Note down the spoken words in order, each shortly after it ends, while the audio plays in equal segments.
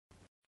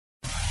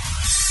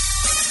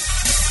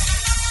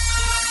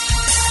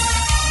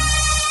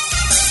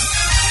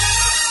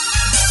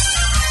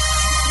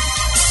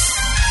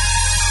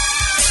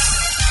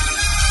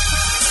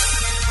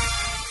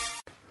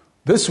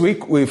This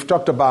week, we've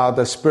talked about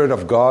the Spirit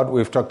of God.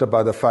 We've talked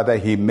about the fact that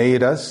He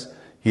made us.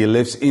 He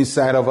lives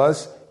inside of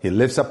us. He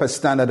lifts up a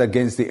standard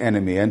against the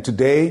enemy. And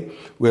today,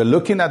 we're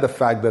looking at the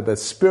fact that the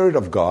Spirit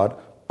of God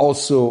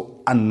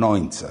also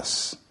anoints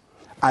us.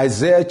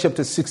 Isaiah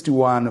chapter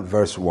 61,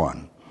 verse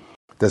 1.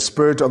 The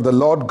Spirit of the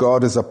Lord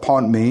God is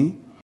upon me,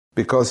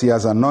 because He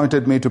has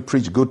anointed me to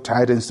preach good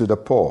tidings to the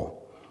poor.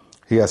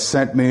 He has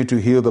sent me to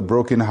heal the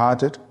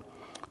brokenhearted,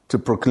 to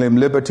proclaim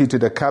liberty to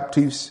the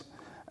captives,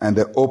 and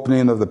the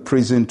opening of the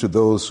prison to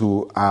those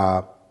who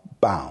are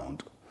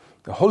bound.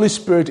 The Holy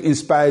Spirit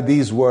inspired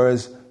these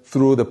words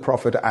through the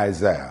prophet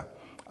Isaiah.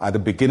 At the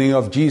beginning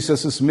of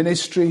Jesus'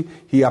 ministry,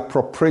 He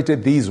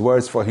appropriated these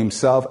words for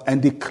Himself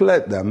and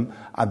declared them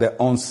at the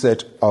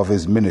onset of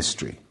His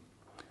ministry.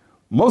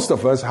 Most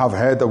of us have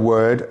heard the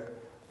word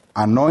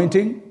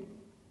anointing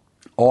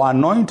or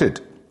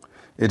anointed.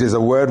 It is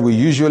a word we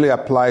usually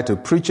apply to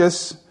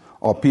preachers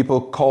or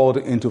people called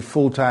into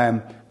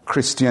full-time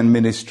Christian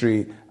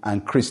ministry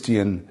and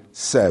Christian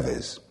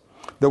service.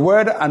 The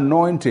word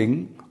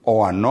anointing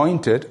or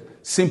anointed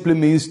simply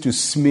means to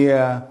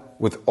smear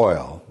with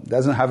oil. It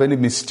doesn't have any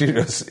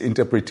mysterious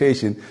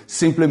interpretation.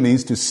 Simply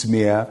means to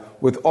smear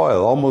with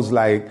oil, almost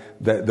like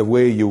the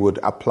way you would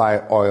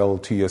apply oil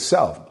to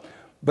yourself.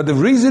 But the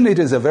reason it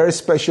is a very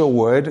special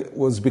word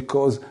was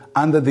because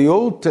under the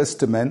Old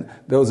Testament,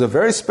 there was a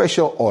very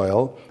special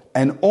oil,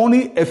 and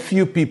only a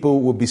few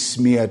people would be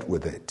smeared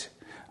with it.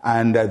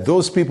 And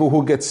those people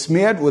who get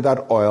smeared with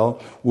that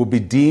oil will be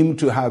deemed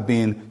to have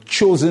been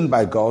chosen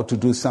by God to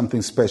do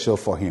something special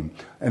for Him.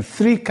 And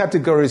three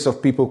categories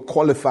of people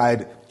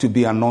qualified to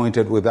be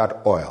anointed with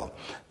that oil.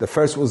 The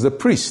first was the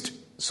priest,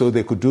 so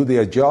they could do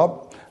their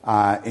job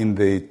in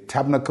the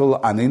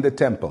tabernacle and in the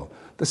temple.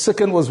 The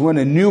second was when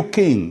a new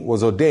king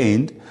was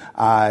ordained,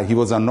 he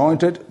was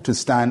anointed to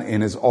stand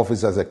in his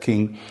office as a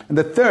king. And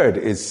the third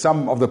is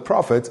some of the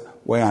prophets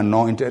were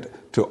anointed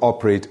to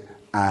operate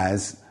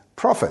as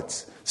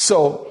prophets.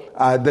 So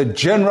the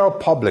general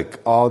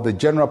public or the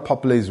general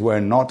populace were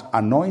not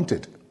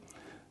anointed.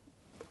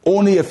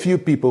 Only a few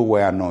people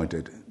were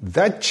anointed.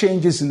 That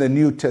changes in the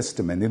New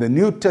Testament. In the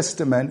New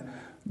Testament,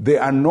 the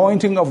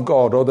anointing of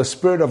God or the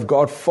Spirit of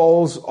God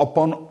falls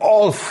upon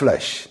all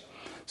flesh.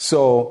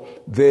 So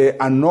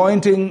the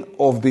anointing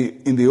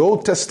in the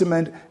Old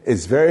Testament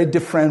is very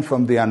different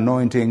from the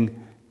anointing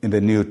in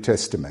the New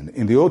Testament.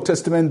 In the Old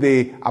Testament,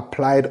 they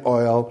applied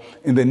oil.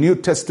 In the New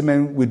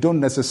Testament, we don't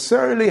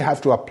necessarily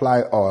have to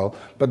apply oil,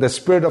 but the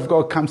Spirit of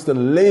God comes to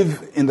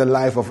live in the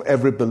life of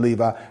every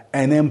believer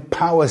and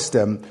empowers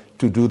them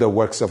to do the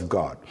works of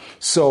God.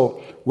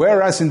 So,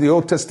 whereas in the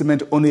Old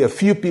Testament, only a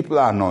few people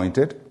are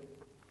anointed,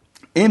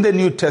 in the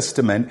New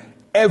Testament,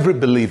 every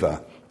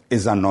believer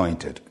is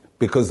anointed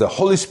because the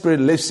Holy Spirit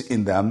lives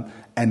in them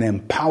and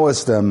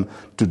empowers them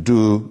to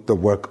do the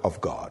work of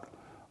God.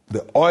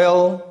 The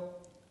oil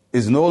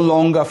is no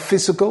longer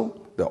physical.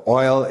 The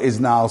oil is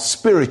now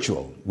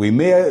spiritual. We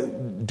may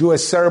do a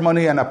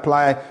ceremony and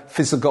apply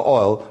physical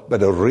oil, but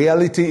the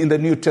reality in the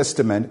New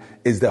Testament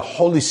is the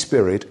Holy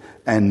Spirit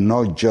and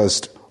not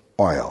just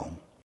oil.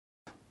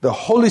 The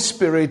Holy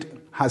Spirit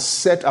has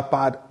set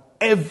apart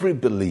every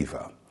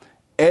believer,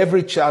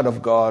 every child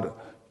of God,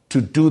 to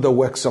do the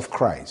works of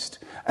Christ.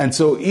 And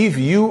so if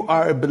you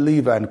are a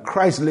believer and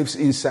Christ lives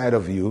inside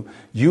of you,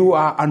 you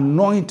are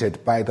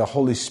anointed by the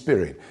Holy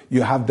Spirit.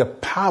 You have the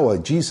power.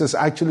 Jesus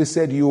actually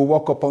said you will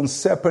walk upon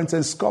serpents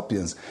and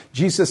scorpions.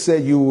 Jesus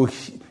said you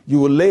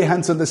will lay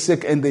hands on the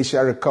sick and they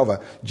shall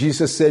recover.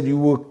 Jesus said you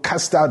will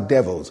cast out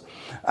devils.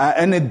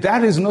 And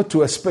that is not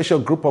to a special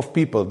group of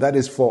people. That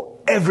is for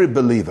every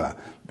believer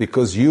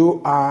because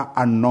you are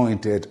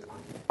anointed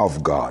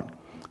of God.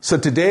 So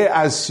today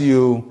as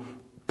you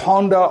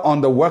ponder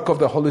on the work of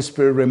the Holy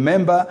Spirit,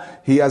 remember,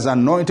 He has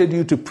anointed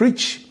you to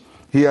preach,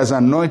 He has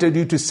anointed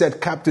you to set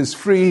captives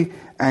free,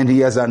 and He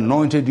has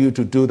anointed you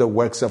to do the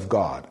works of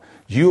God.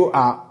 You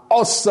are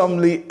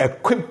awesomely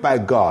equipped by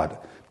God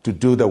to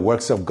do the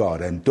works of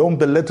God, and don't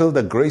belittle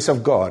the grace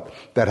of God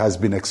that has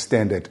been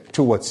extended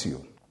towards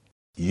you.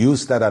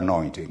 Use that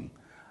anointing.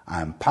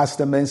 I'm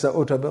Pastor Mensa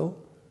Otabil.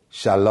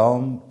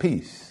 Shalom,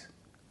 peace,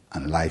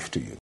 and life to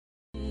you.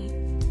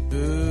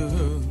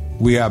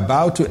 We are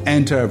about to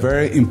enter a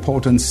very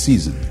important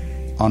season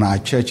on our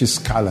church's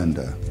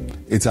calendar.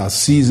 It's our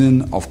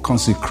season of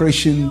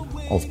consecration,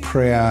 of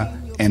prayer,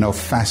 and of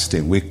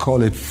fasting. We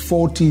call it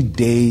 40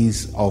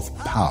 Days of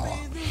Power.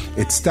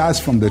 It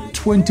starts from the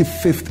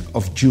 25th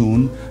of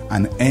June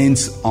and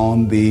ends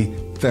on the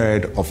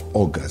 3rd of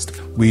August.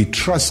 We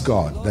trust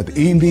God that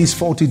in these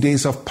 40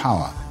 days of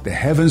power, the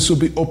heavens will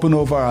be open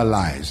over our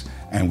lives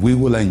and we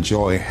will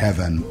enjoy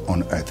heaven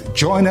on earth.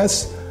 Join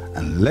us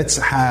and let's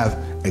have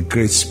a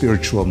great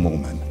spiritual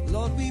moment.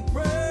 Lord, we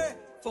pray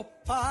for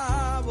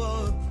power.